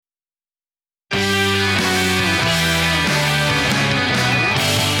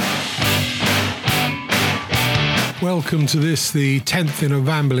Welcome to this, the 10th in a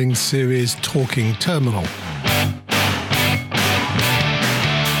rambling series, Talking Terminal.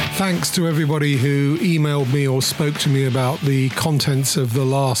 Thanks to everybody who emailed me or spoke to me about the contents of the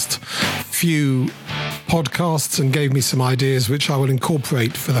last few podcasts and gave me some ideas which I will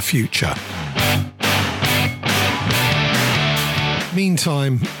incorporate for the future.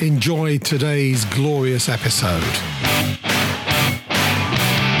 Meantime, enjoy today's glorious episode.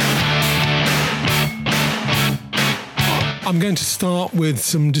 I'm going to start with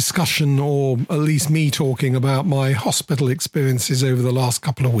some discussion, or at least me talking about my hospital experiences over the last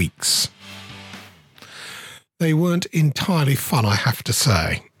couple of weeks. They weren't entirely fun, I have to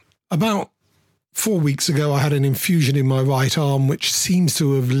say. About 4 weeks ago, I had an infusion in my right arm, which seems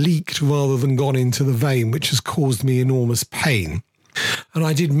to have leaked rather than gone into the vein, which has caused me enormous pain. And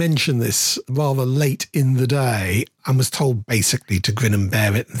I did mention this rather late in the day and was told basically to grin and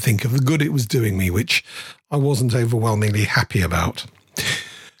bear it and think of the good it was doing me, which I wasn't overwhelmingly happy about.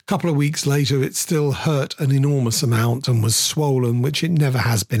 A couple of weeks later, it still hurt an enormous amount and was swollen, which it never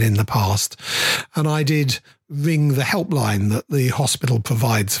has been in the past. And I did ring the helpline that the hospital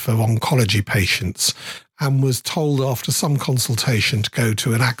provides for oncology patients and was told after some consultation to go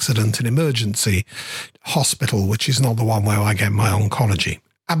to an accident and emergency hospital, which is not the one where I get my oncology.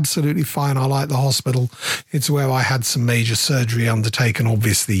 Absolutely fine. I like the hospital. It's where I had some major surgery undertaken.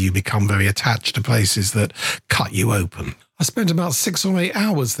 Obviously, you become very attached to places that cut you open. I spent about 6 or 8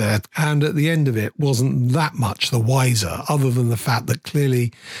 hours there, and at the end of it wasn't that much the wiser, other than the fact that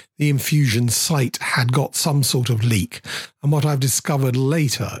clearly the infusion site had got some sort of leak. And what I've discovered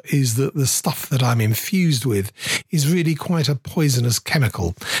later is that the stuff that I'm infused with is really quite a poisonous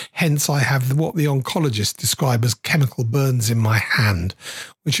chemical. Hence, I have what the oncologists describe as chemical burns in my hand,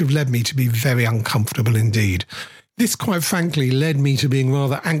 which have led me to be very uncomfortable indeed. This, quite frankly, led me to being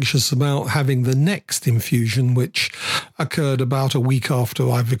rather anxious about having the next infusion, which occurred about a week after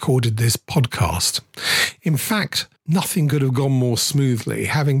I've recorded this podcast. In fact, nothing could have gone more smoothly.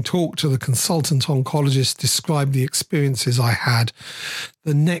 Having talked to the consultant oncologist, described the experiences I had,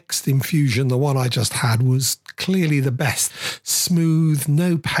 the next infusion, the one I just had, was clearly the best. Smooth,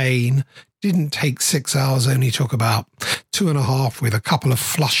 no pain. Didn't take 6 hours, only took about 2.5 with a couple of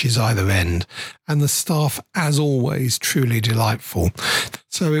flushes either end. And the staff, as always, truly delightful.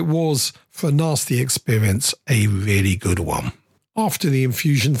 So it was, for a nasty experience, a really good one. After the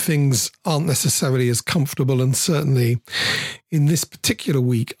infusion, things aren't necessarily as comfortable, and certainly in this particular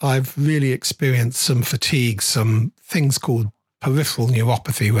week, I've really experienced some fatigue, some things called peripheral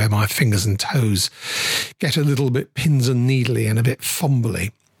neuropathy, where my fingers and toes get a little bit pins and needly and a bit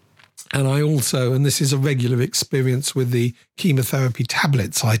fumbly. And I also, and this is a regular experience with the chemotherapy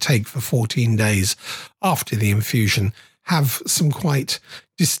tablets I take for 14 days after the infusion, have some quite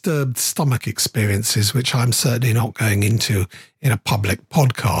disturbed stomach experiences, which I'm certainly not going into in a public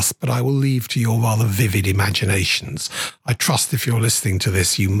podcast, but I will leave to your rather vivid imaginations. I trust if you're listening to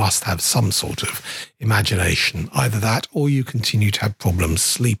this, you must have some sort of imagination, either that or you continue to have problems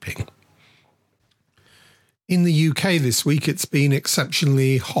sleeping. In the UK this week, it's been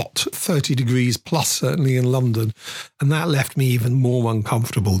exceptionally hot, 30 degrees plus certainly in London, and that left me even more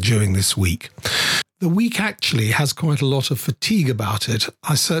uncomfortable during this week. The week actually has quite a lot of fatigue about it.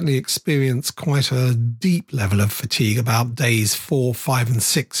 I certainly experienced quite a deep level of fatigue about days 4, 5 and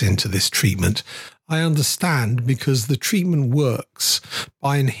 6 into this treatment. I understand because the treatment works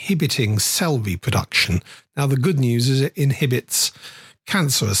by inhibiting cell reproduction. Now, the good news is it inhibits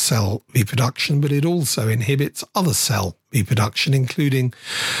cancerous cell reproduction, but it also inhibits other cell reproduction, including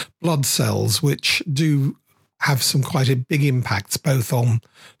blood cells, which do have some quite big impacts both on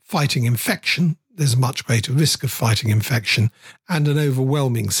fighting infection. There's a much greater risk of fighting infection and an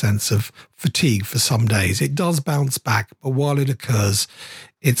overwhelming sense of fatigue for some days. It does bounce back, but while it occurs,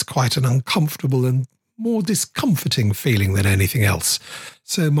 it's quite an uncomfortable and more discomforting feeling than anything else.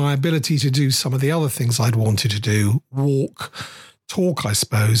 So my ability to do some of the other things I'd wanted to do, walk, talk, I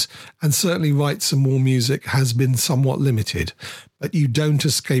suppose, and certainly write some more music has been somewhat limited. But you don't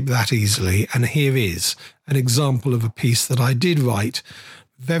escape that easily, and here is an example of a piece that I did write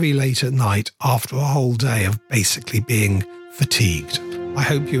very late at night after a whole day of basically being fatigued. I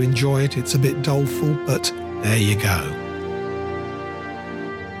hope you enjoy it. It's a bit doleful, but there you go.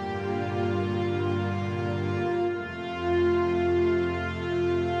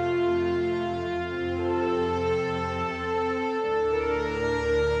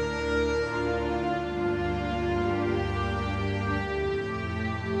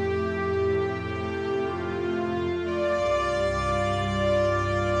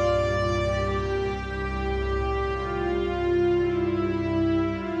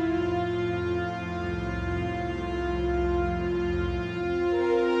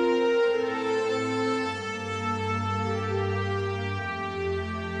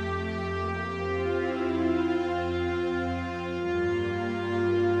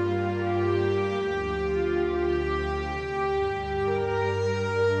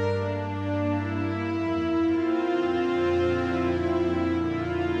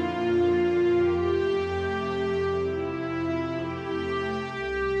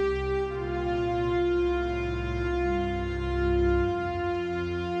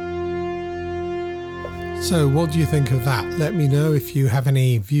 So what do you think of that? Let me know if you have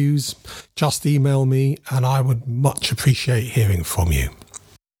any views. Just email me and I would much appreciate hearing from you.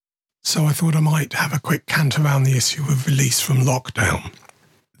 So I thought I might have a quick cant around the issue of release from lockdown.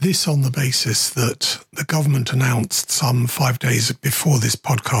 This on the basis that the government announced some 5 days before this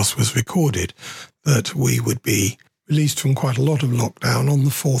podcast was recorded that we would be released from quite a lot of lockdown on the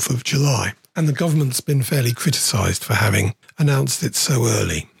 4th of July. And the government's been fairly criticised for having announced it so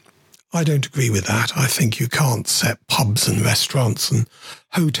early. I don't agree with that. I think you can't set pubs and restaurants and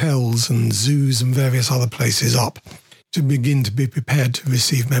hotels and zoos and various other places up to begin to be prepared to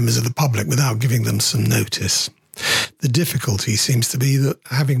receive members of the public without giving them some notice. The difficulty seems to be that,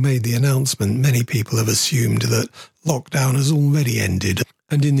 having made the announcement, many people have assumed that lockdown has already ended.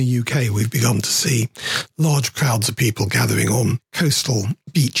 And in the UK, we've begun to see large crowds of people gathering on coastal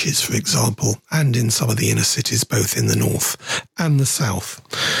beaches, for example, and in some of the inner cities, both in the north and the south.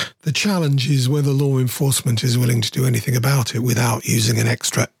 The challenge is whether law enforcement is willing to do anything about it without using an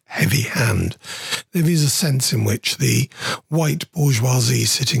extra heavy hand. There is a sense in which the white bourgeoisie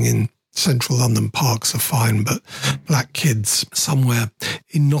sitting in central London parks are fine, but black kids somewhere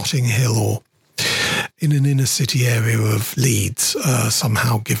in Notting Hill or in an inner city area of Leeds are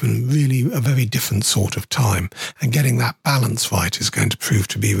somehow given really a very different sort of time. And getting that balance right is going to prove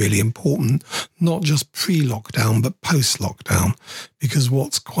to be really important, not just pre-lockdown, but post-lockdown. Because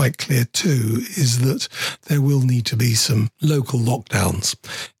what's quite clear too is that there will need to be some local lockdowns.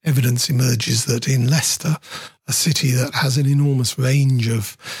 Evidence emerges that in Leicester, a city that has an enormous range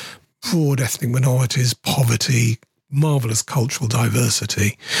of broad ethnic minorities, poverty, marvellous cultural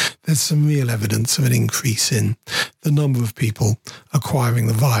diversity, there's some real evidence of an increase in the number of people acquiring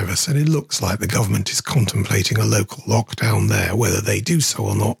the virus. And it looks like the government is contemplating a local lockdown there. Whether they do so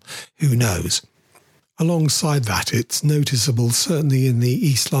or not, who knows? Alongside that, it's noticeable, certainly in the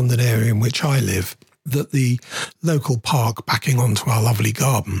East London area in which I live, that the local park backing onto our lovely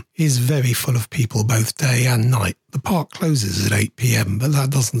garden is very full of people both day and night. The park closes at 8 p.m, but that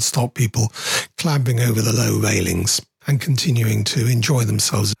doesn't stop people clambering over the low railings and continuing to enjoy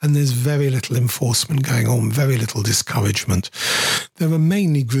themselves. And there's very little enforcement going on, very little discouragement. There are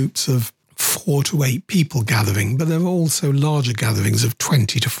mainly groups of 4 to 8 people gathering, but there are also larger gatherings of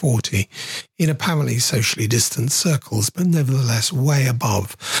 20 to 40 in apparently socially distant circles, but nevertheless way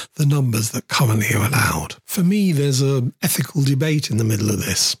above the numbers that currently are allowed. For me, there's an ethical debate in the middle of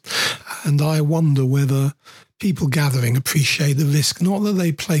this, and I wonder whether people gathering appreciate the risk, not that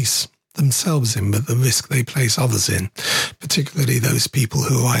they place themselves in, but the risk they place others in, particularly those people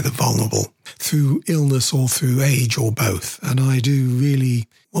who are either vulnerable through illness or through age or both. And I do really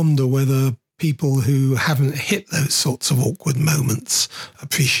wonder whether people who haven't hit those sorts of awkward moments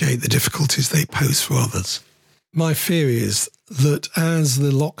appreciate the difficulties they pose for others. My theory is that as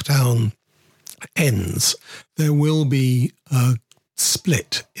the lockdown ends, there will be a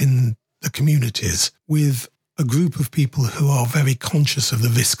split in the communities with a group of people who are very conscious of the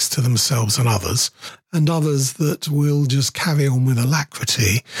risks to themselves and others that will just carry on with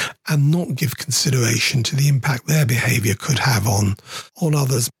alacrity and not give consideration to the impact their behaviour could have on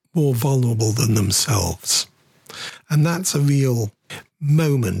others more vulnerable than themselves. And that's a real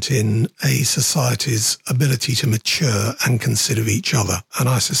moment in a society's ability to mature and consider each other. And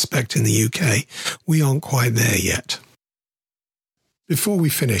I suspect in the UK, we aren't quite there yet. Before we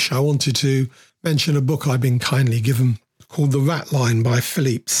finish, I wanted to mention a book I've been kindly given called The Rat Line by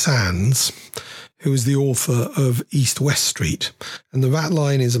Philippe Sands, who is the author of East-West Street. And The Rat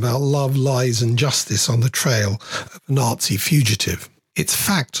Line is about love, lies and justice on the trail of a Nazi fugitive. It's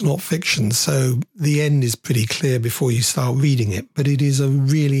fact, not fiction, so the end is pretty clear before you start reading it, but it is a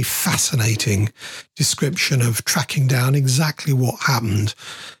really fascinating description of tracking down exactly what happened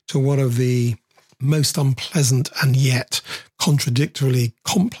to one of the most unpleasant and yet contradictorily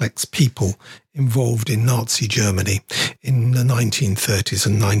complex people involved in Nazi Germany in the 1930s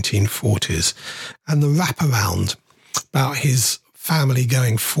and 1940s. And the wraparound about his family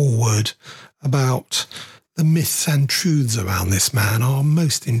going forward, about the myths and truths around this man are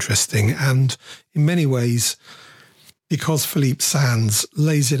most interesting. And in many ways, because Philippe Sands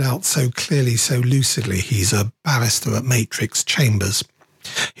lays it out so clearly, so lucidly, he's a barrister at Matrix Chambers.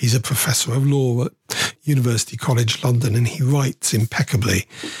 He's a professor of law at University College London, and he writes impeccably.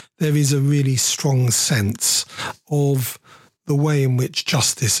 There is a really strong sense of the way in which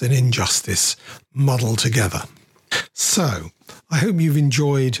justice and injustice muddle together. So, I hope you've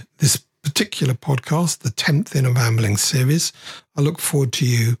enjoyed this particular podcast, the 10th in a Rambling series. I look forward to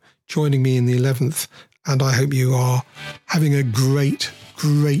you joining me in the 11th, and I hope you are having a great,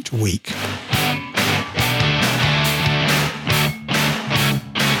 great week.